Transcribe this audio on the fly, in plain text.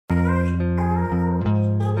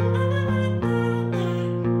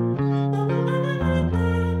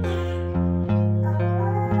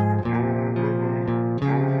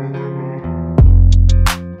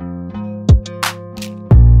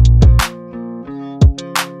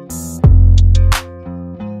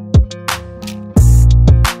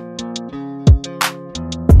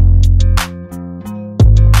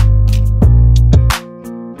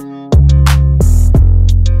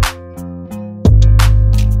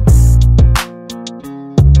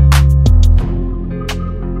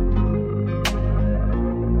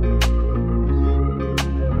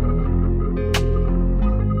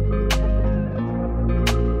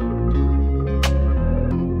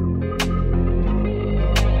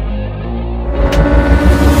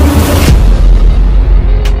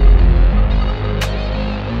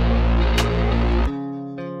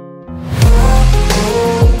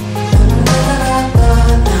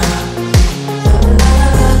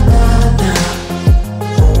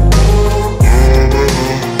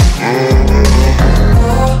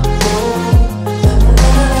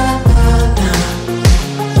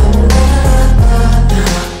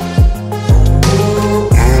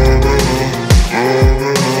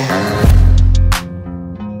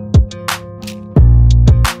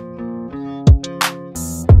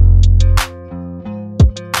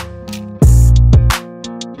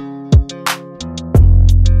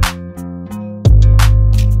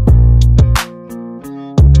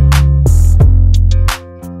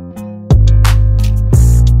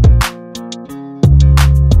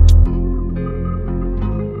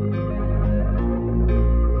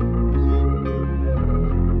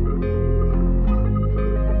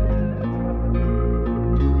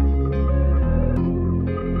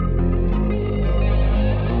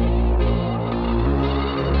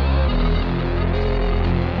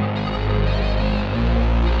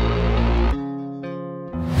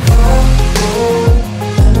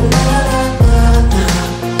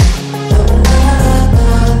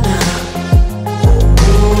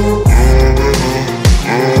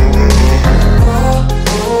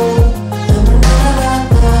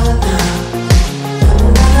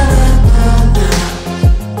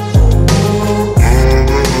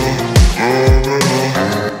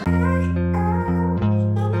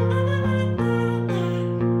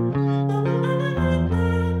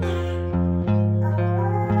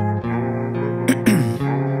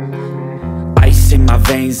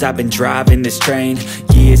veins, I've been driving this train.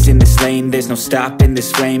 Years in this lane, there's no stopping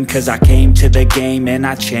this flame. Cause I came to the game and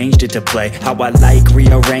I changed it to play how I like,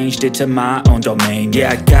 rearranged it to my own domain.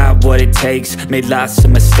 Yeah, I got what it takes, made lots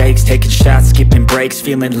of mistakes, taking shots, skipping breaks,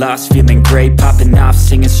 feeling lost, feeling great, popping off,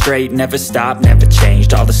 singing straight, never stopped, never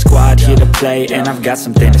changed. All the squad here to play, and I've got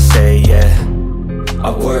something to say, yeah.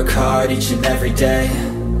 I work hard each and every day,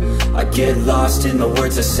 I get lost in the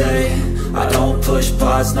words I say. I don't push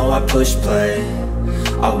pause, no, I push play.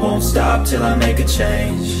 I won't stop till I make a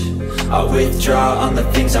change. I withdraw on the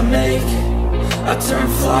things I make. I turn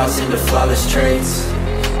flaws into flawless traits.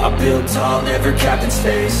 I build tall, never capped in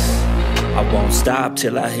space. I won't stop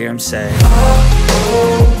till I hear him say, oh,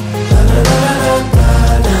 oh, la, la, la, la,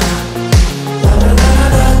 la, la, la, la, la,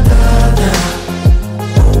 la, la, la.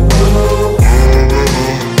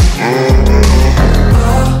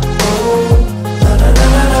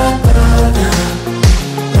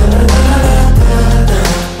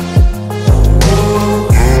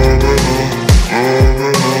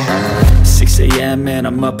 And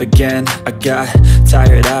I'm up again. I got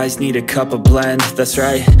tired eyes, need a cup of blend. That's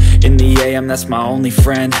right, in the AM, that's my only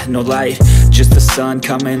friend. No light, just the sun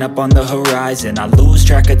coming up on the horizon. I lose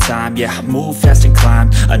track of time, yeah, I move fast and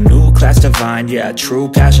climb a new class divine, yeah, true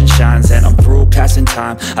passion shines. And I'm through passing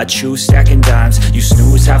time, I choose stacking dimes. You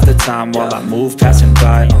snooze half the time while I move passing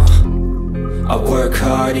by. I work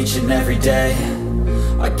hard each and every day,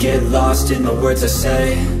 I get lost in the words I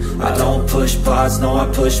say. I don't push pause, no, I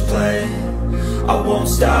push play. I won't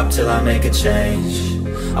stop till I make a change.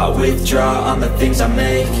 I withdraw on the things I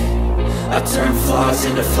make. I turn flaws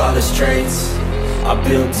into flawless traits. I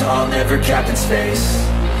build tall, never capped in space.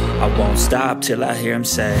 I won't stop till I hear him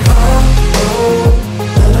say, oh, oh,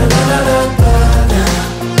 la, la, la, la, la, la,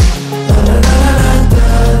 la, la, la, la, la,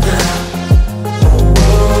 la.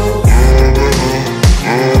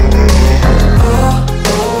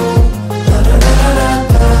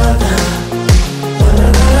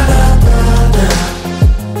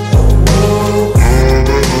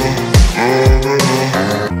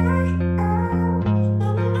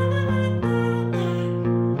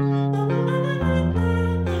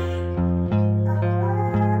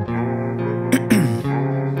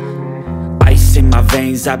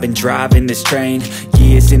 I've been driving this train,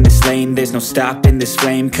 years in this lane, there's no stopping this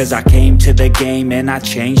flame. Cause I came to the game and I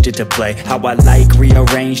changed it to play how I like,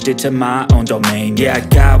 rearranged it to my own domain. Yeah, I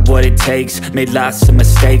got what it takes, made lots of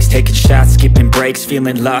mistakes, taking shots, skipping breaks,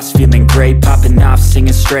 feeling lost, feeling great, popping off,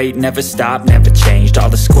 singing straight, never stopped, never changed. All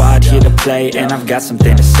the squad here to play, and I've got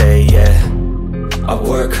something to say, yeah. I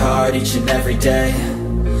work hard each and every day,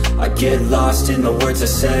 I get lost in the words I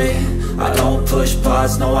say. I don't push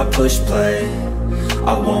pause, no, I push play.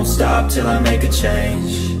 I won't stop till I make a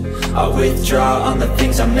change. I withdraw on the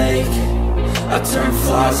things I make. I turn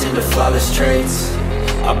flaws into flawless traits.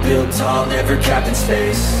 I build tall, never capped in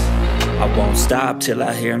space. I won't stop till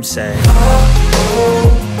I hear him say, oh, oh,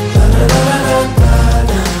 la, la, la, la, la,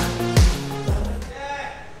 la.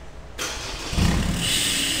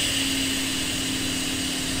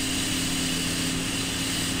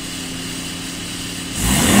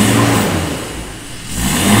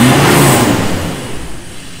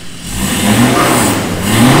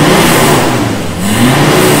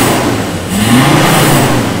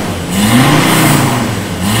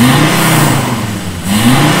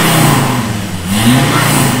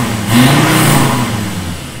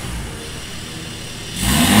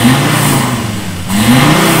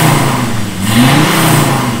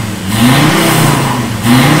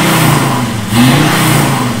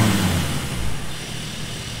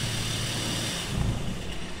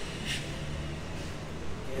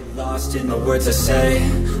 In the words I say,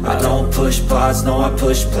 I don't push pause, no, I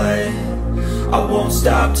push play. I won't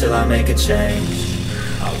stop till I make a change.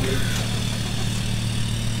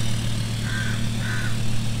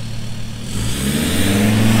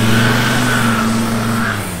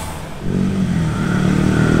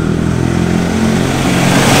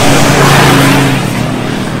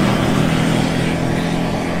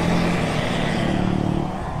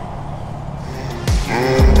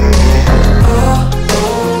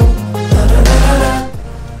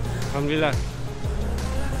 Alhamdulillah.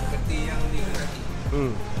 Seperti yang dihendaki.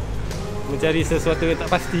 Mencari sesuatu yang tak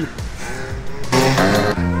pasti.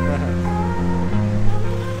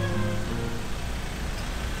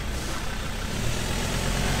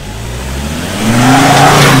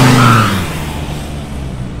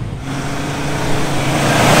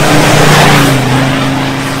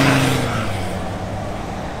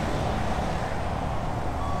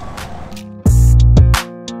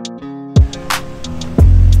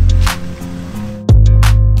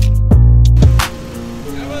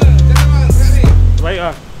 Baik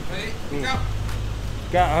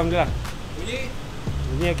Kak, alhamdulillah. Bunyi?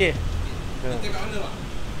 Bunyi okey. Kita kat mana, Pak?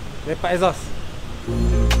 Lepak exhaust.